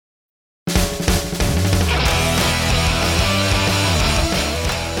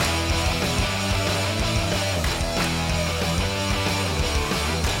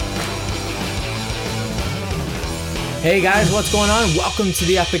Hey guys, what's going on? Welcome to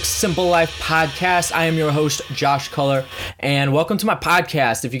the Epic Simple Life podcast. I am your host, Josh Culler, and welcome to my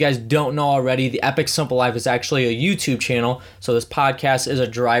podcast. If you guys don't know already, the Epic Simple Life is actually a YouTube channel. So this podcast is a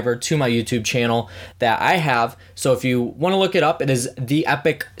driver to my YouTube channel that I have. So if you want to look it up, it is The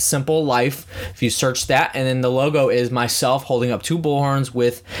Epic Simple Life. If you search that, and then the logo is myself holding up two bullhorns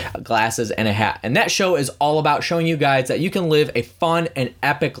with glasses and a hat. And that show is all about showing you guys that you can live a fun and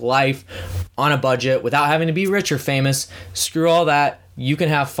epic life on a budget without having to be rich or famous. Screw all that. You can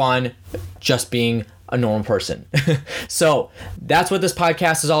have fun just being a normal person. So that's what this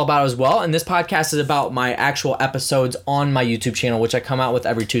podcast is all about as well. And this podcast is about my actual episodes on my YouTube channel, which I come out with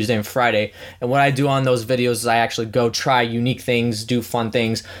every Tuesday and Friday. And what I do on those videos is I actually go try unique things, do fun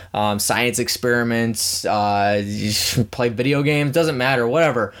things, science experiments, play video games, doesn't matter,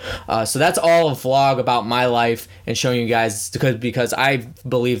 whatever. So that's all a vlog about my life and showing you guys, because I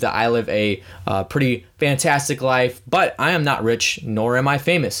believe that I live a pretty fantastic life, but I am not rich, nor am I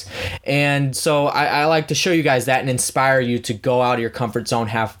famous. And so I like to show you guys that and inspire you to go out of your comfort zone,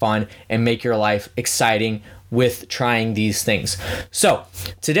 have fun, and make your life exciting with trying these things. So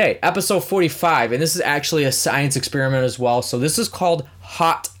today, episode 45, and this is actually a science experiment as well. So this is called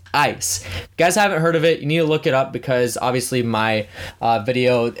hot ice. If you guys haven't heard of it, you need to look it up, because obviously my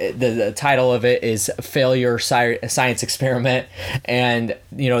video, the title of it is Failure Science Experiment, and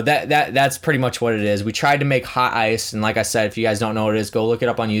you know that's pretty much what it is. We tried to make hot ice, and like I said, if you guys don't know what it is, go look it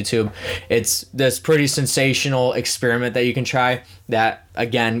up on YouTube. It's this pretty sensational experiment that you can try that,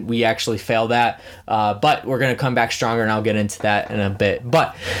 again, we actually failed at, but we're going to come back stronger, and I'll get into that in a bit.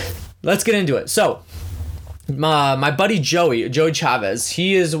 But let's get into it. So my buddy Joey Chavez,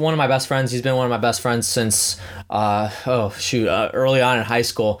 he is one of my best friends. He's been one of my best friends since early on in high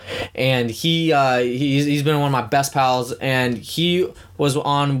school, and he's been one of my best pals, and he was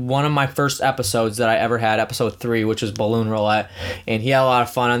on one of my first episodes that I ever had, episode 3, which was Balloon Roulette, and he had a lot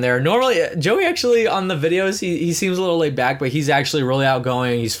of fun on there. Normally, Joey actually on the videos, he seems a little laid back, but he's actually really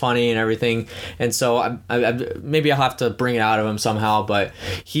outgoing. He's funny and everything, and so maybe I'll have to bring it out of him somehow. But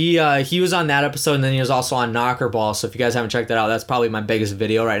he was on that episode, and then he was also on Knocker Ball. So if you guys haven't checked that out, that's probably my biggest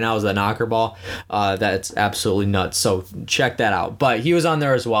video right now is the Knocker Ball. That's absolutely nuts. So check that out. But he was on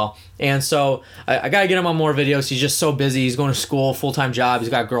there as well. And so I got to get him on more videos. He's just so busy. He's going to school, full-time job. He's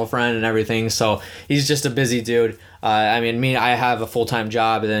got a girlfriend and everything. So he's just a busy dude. I have a full-time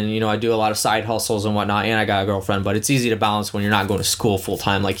job, and then, I do a lot of side hustles and whatnot, and I got a girlfriend, but it's easy to balance when you're not going to school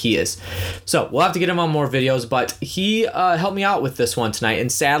full-time like he is. So we'll have to get him on more videos, but he helped me out with this one tonight,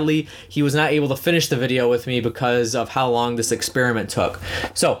 and sadly, he was not able to finish the video with me because of how long this experiment took.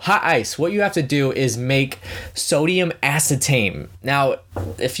 So hot ice, what you have to do is make sodium acetone. Now,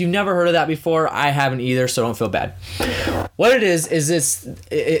 if you've never heard of that before, I haven't either, so don't feel bad. What it is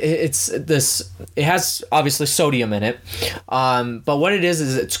it has obviously sodium in it, but what it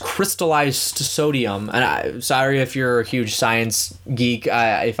is it's crystallized sodium. And I'm sorry if you're a huge science geek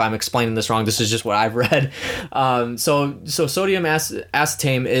if I'm explaining this wrong. This is just what I've read. So sodium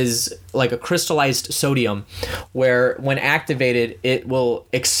acetone is like a crystallized sodium, where when activated it will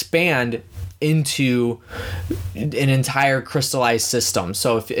expand into an entire crystallized system.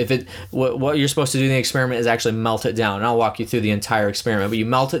 So what you're supposed to do in the experiment is actually melt it down. And I'll walk you through the entire experiment, but you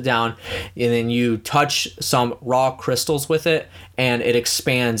melt it down and then you touch some raw crystals with it, and it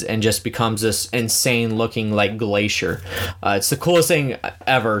expands and just becomes this insane looking like glacier. It's the coolest thing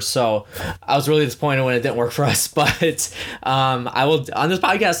ever. So I was really disappointed when it didn't work for us, but I will, on this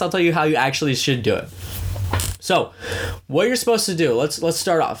podcast, I'll tell you how you actually should do it. So what you're supposed to do, let's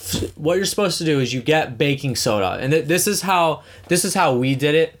start off. What you're supposed to do is you get baking soda, and this is how we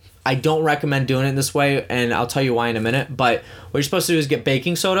did it. I don't recommend doing it this way, and I'll tell you why in a minute. But what you're supposed to do is get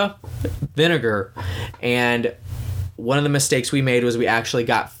baking soda, vinegar, and one of the mistakes we made was we actually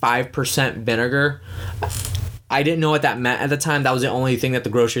got 5% vinegar. I didn't know what that meant at the time. That was the only thing that the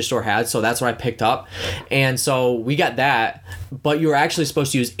grocery store had, so that's what I picked up. And so we got that, but you were actually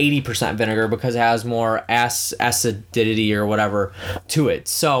supposed to use 80% vinegar because it has more acidity or whatever to it.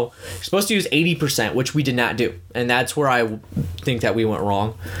 So you're supposed to use 80%, which we did not do. And that's where I think that we went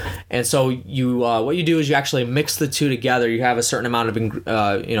wrong. And so you, what you do is you actually mix the two together. You have a certain amount of,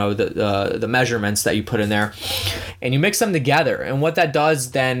 the measurements that you put in there, and you mix them together. And what that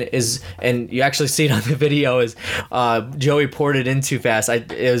does then is, and you actually see it on the video, is Joey poured it in too fast.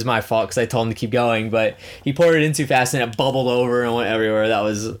 It was my fault because I told him to keep going, but he poured it in too fast and it bubbled over and went everywhere. That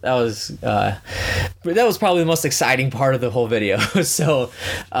was probably the most exciting part of the whole video. So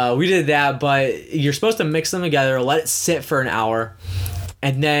we did that, but you're supposed to mix them together, let it sit for an hour.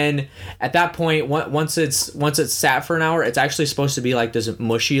 And then at that point, once it's sat for an hour, it's actually supposed to be like this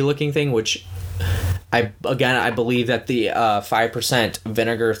mushy looking thing, which I believe that the 5%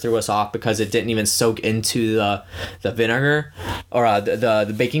 vinegar threw us off because it didn't even soak into the vinegar, or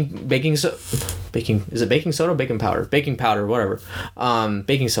the baking is it baking soda or baking powder, whatever,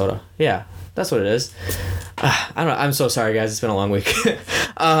 baking soda, yeah, that's what it is. I don't know. I'm so sorry, guys. It's been a long week.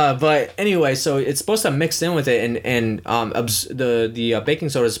 But anyway, so it's supposed to mix in with it, and the baking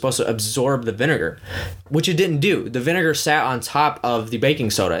soda is supposed to absorb the vinegar, which it didn't do. The vinegar sat on top of the baking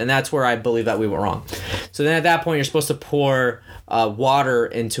soda, and that's where I believe that we were wrong. So then at that point, you're supposed to pour water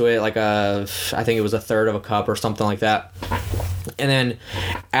into it, like I think it was 1/3 of a cup or something like that. And then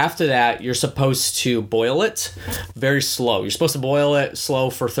after that, you're supposed to boil it very slow. You're supposed to boil it slow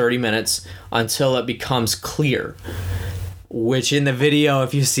for 30 minutes until it becomes clear. Which in the video,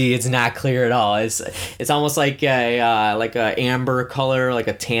 if you see, it's not clear at all. It's almost like a amber color, like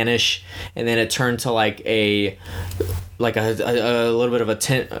a tannish, and then it turned to like a little bit of a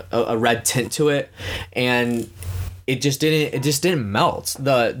tint, a red tint to it, and it just didn't melt.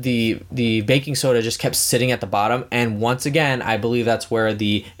 The baking soda just kept sitting at the bottom, and once again, I believe that's where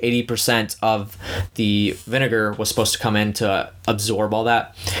the 80% of the vinegar was supposed to come in to absorb all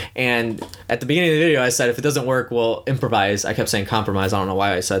that. And at the beginning of the video, I said if it doesn't work, we'll improvise. I kept saying compromise. I don't know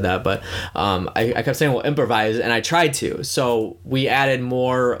why I said that, but I kept saying we'll improvise, and I tried to. So we added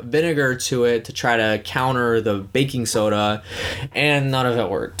more vinegar to it to try to counter the baking soda, and none of it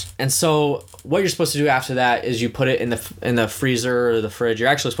worked. And so what you're supposed to do after that is you put it in the freezer or the fridge. You're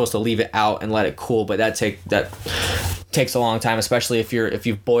actually supposed to leave it out and let it cool, but that takes a long time, especially if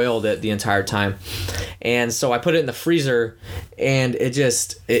you've boiled it the entire time. And so I put it in the freezer, and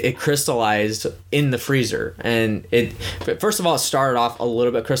it crystallized in the freezer. And first of all, it started off a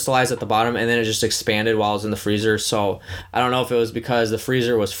little bit crystallized at the bottom, and then it just expanded while it was in the freezer. So I don't know if it was because the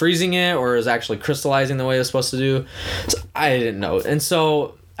freezer was freezing it or it was actually crystallizing the way it was supposed to do. So I didn't know. And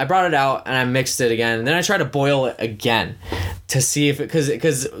so I brought it out and I mixed it again, and then I tried to boil it again to see if it,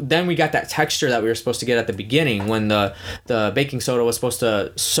 because then we got that texture that we were supposed to get at the beginning when the baking soda was supposed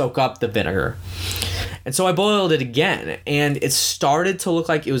to soak up the vinegar. And so I boiled it again, and it started to look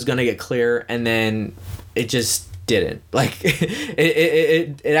like it was gonna get clear, and then it just didn't. Like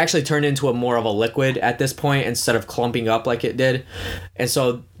it actually turned into a more of a liquid at this point instead of clumping up like it did. And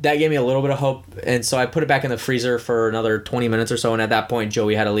so that gave me a little bit of hope, and so I put it back in the freezer for another 20 minutes or so, and at that point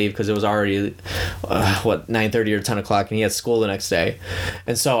Joey had to leave because it was already 9:30 or 10 o'clock, and he had school the next day.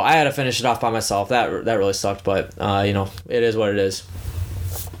 And so I had to finish it off by myself. That really sucked, but it is what it is.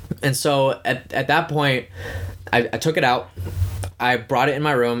 And so at that point I took it out, I brought it in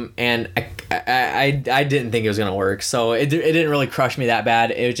my room, and I didn't think it was gonna work, so it didn't really crush me that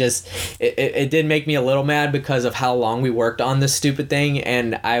bad. It just it did make me a little mad because of how long we worked on this stupid thing,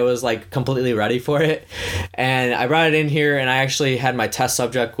 and I was like completely ready for it. And I brought it in here, and I actually had my test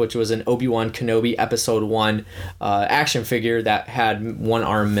subject, which was an Obi-Wan Kenobi Episode 1 action figure that had one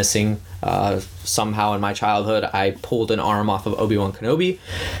arm missing. Somehow in my childhood I pulled an arm off of Obi-Wan Kenobi,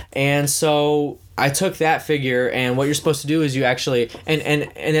 and so I took that figure, and what you're supposed to do is you actually and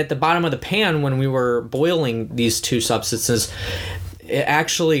at the bottom of the pan when we were boiling these two substances, it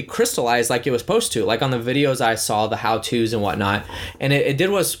actually crystallized like it was supposed to, like on the videos I saw, the how-tos and whatnot, and it did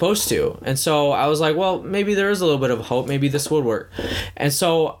what it's supposed to. And so I was like, well, maybe there is a little bit of hope, maybe this would work. And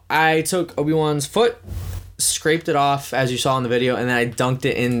so I took Obi-Wan's foot, scraped it off as you saw in the video, and then I dunked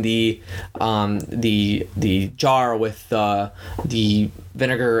it in the jar with the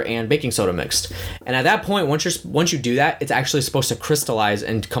vinegar and baking soda mixed. And at that point, once you do that, it's actually supposed to crystallize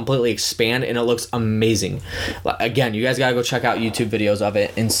and completely expand, and it looks amazing. Again, you guys gotta go check out YouTube videos of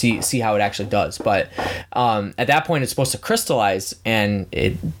it and see how it actually does. But at that point, it's supposed to crystallize, and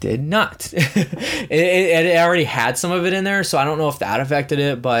it did not. it already had some of it in there, so I don't know if that affected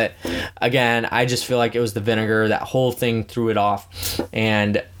it. But again, I just feel like it was the vinegar. That whole thing threw it off,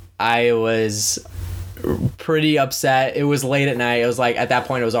 and I was pretty upset. It was late at night. It was like, at that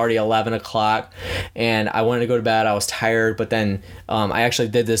point it was already 11 o'clock, and I wanted to go to bed. I was tired, but then I actually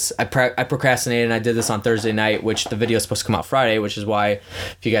did this. I procrastinated, and I did this on Thursday night, which the video is supposed to come out Friday, which is why,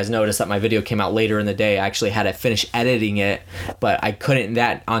 if you guys noticed that my video came out later in the day, I actually had to finish editing it, but I couldn't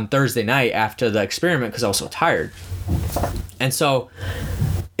that on Thursday night after the experiment because I was so tired. And so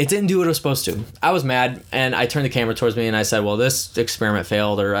it didn't do what it was supposed to. I was mad, and I turned the camera towards me, and I said, well, this experiment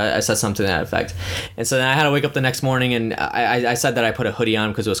failed, or I said something to that effect. And so then I had to wake up the next morning, and I said that I put a hoodie on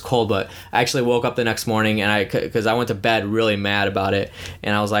because it was cold, but I actually woke up the next morning, and because I went to bed really mad about it,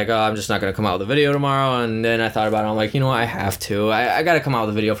 and I was like, oh, I'm just not going to come out with a video tomorrow. And then I thought about it. I'm like, I have to. I got to come out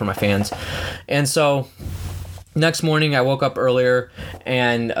with a video for my fans. And so next morning I woke up earlier,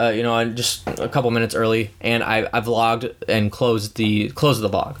 and just a couple minutes early, and I vlogged and closed the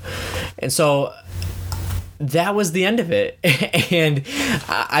vlog. And so that was the end of it. And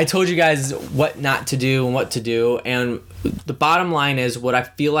I told you guys what not to do and what to do. And the bottom line is, what I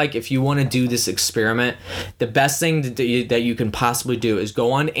feel like, if you want to do this experiment, the best thing that you can possibly do is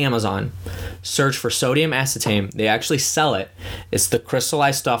go on Amazon, search for sodium aspartame. They actually sell it. It's the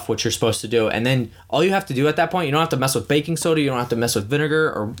crystallized stuff, which you're supposed to do. And then all you have to do at that point, you don't have to mess with baking soda. You don't have to mess with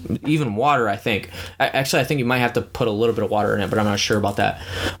vinegar or even water, I think. Actually, I think you might have to put a little bit of water in it, but I'm not sure about that.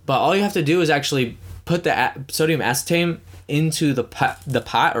 But all you have to do is actually put the sodium aspartame into the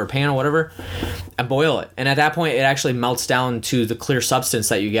pot or pan or whatever and boil it. And at that point, it actually melts down to the clear substance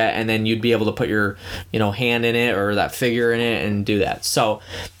that you get, and then you'd be able to put your hand in it or that figure in it and do that. So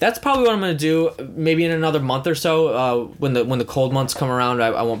that's probably what I'm going to do. Maybe in another month or so, when the cold months come around,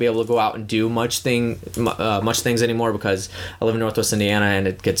 I won't be able to go out and do much things anymore, because I live in Northwest Indiana and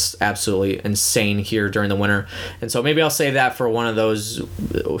it gets absolutely insane here during the winter. And so maybe I'll save that for one of those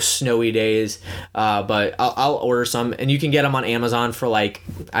snowy days. But I'll order some, and you can get them on Amazon for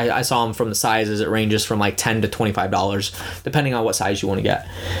I saw them from the sizes. It ranges from $10 to $25 depending on what size you want to get.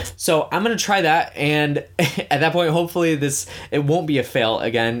 So I'm gonna try that, and at that point, hopefully it won't be a fail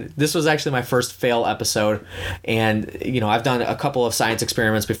again. This was actually my first fail episode, and I've done a couple of science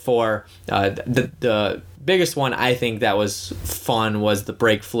experiments before. The biggest one I think that was fun was the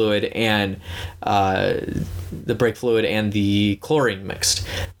brake fluid and the chlorine mixed.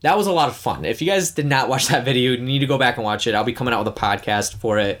 That was a lot of fun. If you guys did not watch that video, you need to go back and watch it. I'll be coming out with a podcast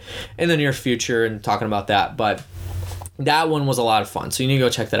for it in the near future and talking about that. But that one was a lot of fun, so you need to go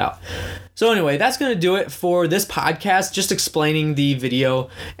check that out. So anyway, that's going to do it for this podcast, just explaining the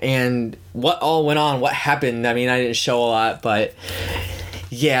video and what all went on, what happened. I mean, I didn't show a lot, but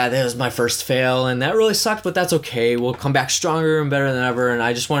yeah, that was my first fail, and that really sucked, but that's okay. We'll come back stronger and better than ever, and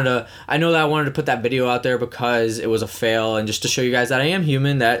I know that I wanted to put that video out there because it was a fail, and just to show you guys that I am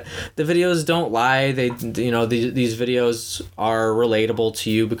human, that the videos don't lie. These videos are relatable to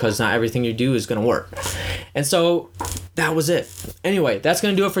you, because not everything you do is going to work. And so that was it. Anyway, that's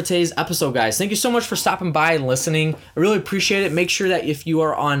going to do it for today's episode, guys. Thank you so much for stopping by and listening. I really appreciate it. Make sure that if you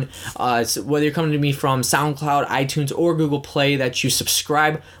are on, whether you're coming to me from SoundCloud, iTunes, or Google Play, that you subscribe.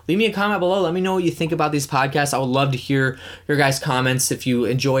 Leave me a comment below. Let me know what you think about these podcasts. I would love to hear your guys' comments if you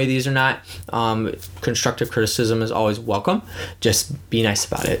enjoy these or not. Constructive criticism is always welcome. Just be nice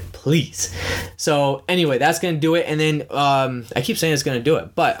about it, please. So anyway, that's going to do it. And then I keep saying it's going to do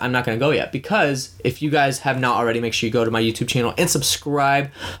it, but I'm not going to go yet, because if you guys have not already, make sure you go to my YouTube channel and subscribe.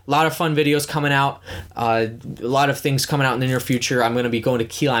 A lot of fun videos coming out. A lot of things coming out in the near future. I'm going to be going to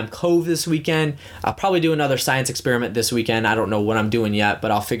Key Lime Cove this weekend. I'll probably do another science experiment this weekend. I don't know what I'm doing yet, but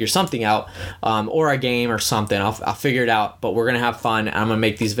I'll figure something out, or a game or something. I'll figure it out, but we're going to have fun, and I'm going to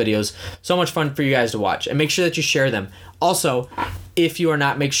make these videos so much fun for you guys to watch, and make sure that you share them. Also, if you are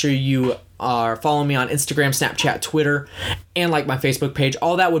not, make sure you are following me on Instagram, Snapchat, Twitter, and like my Facebook page.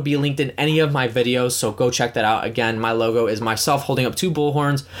 All that would be linked in any of my videos, so go check that out. Again, my logo is myself holding up 2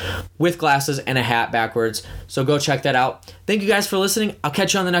 bullhorns with glasses and a hat backwards, so go check that out. Thank you guys for listening. I'll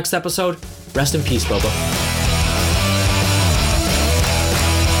catch you on the next episode. Rest in peace, Bobo.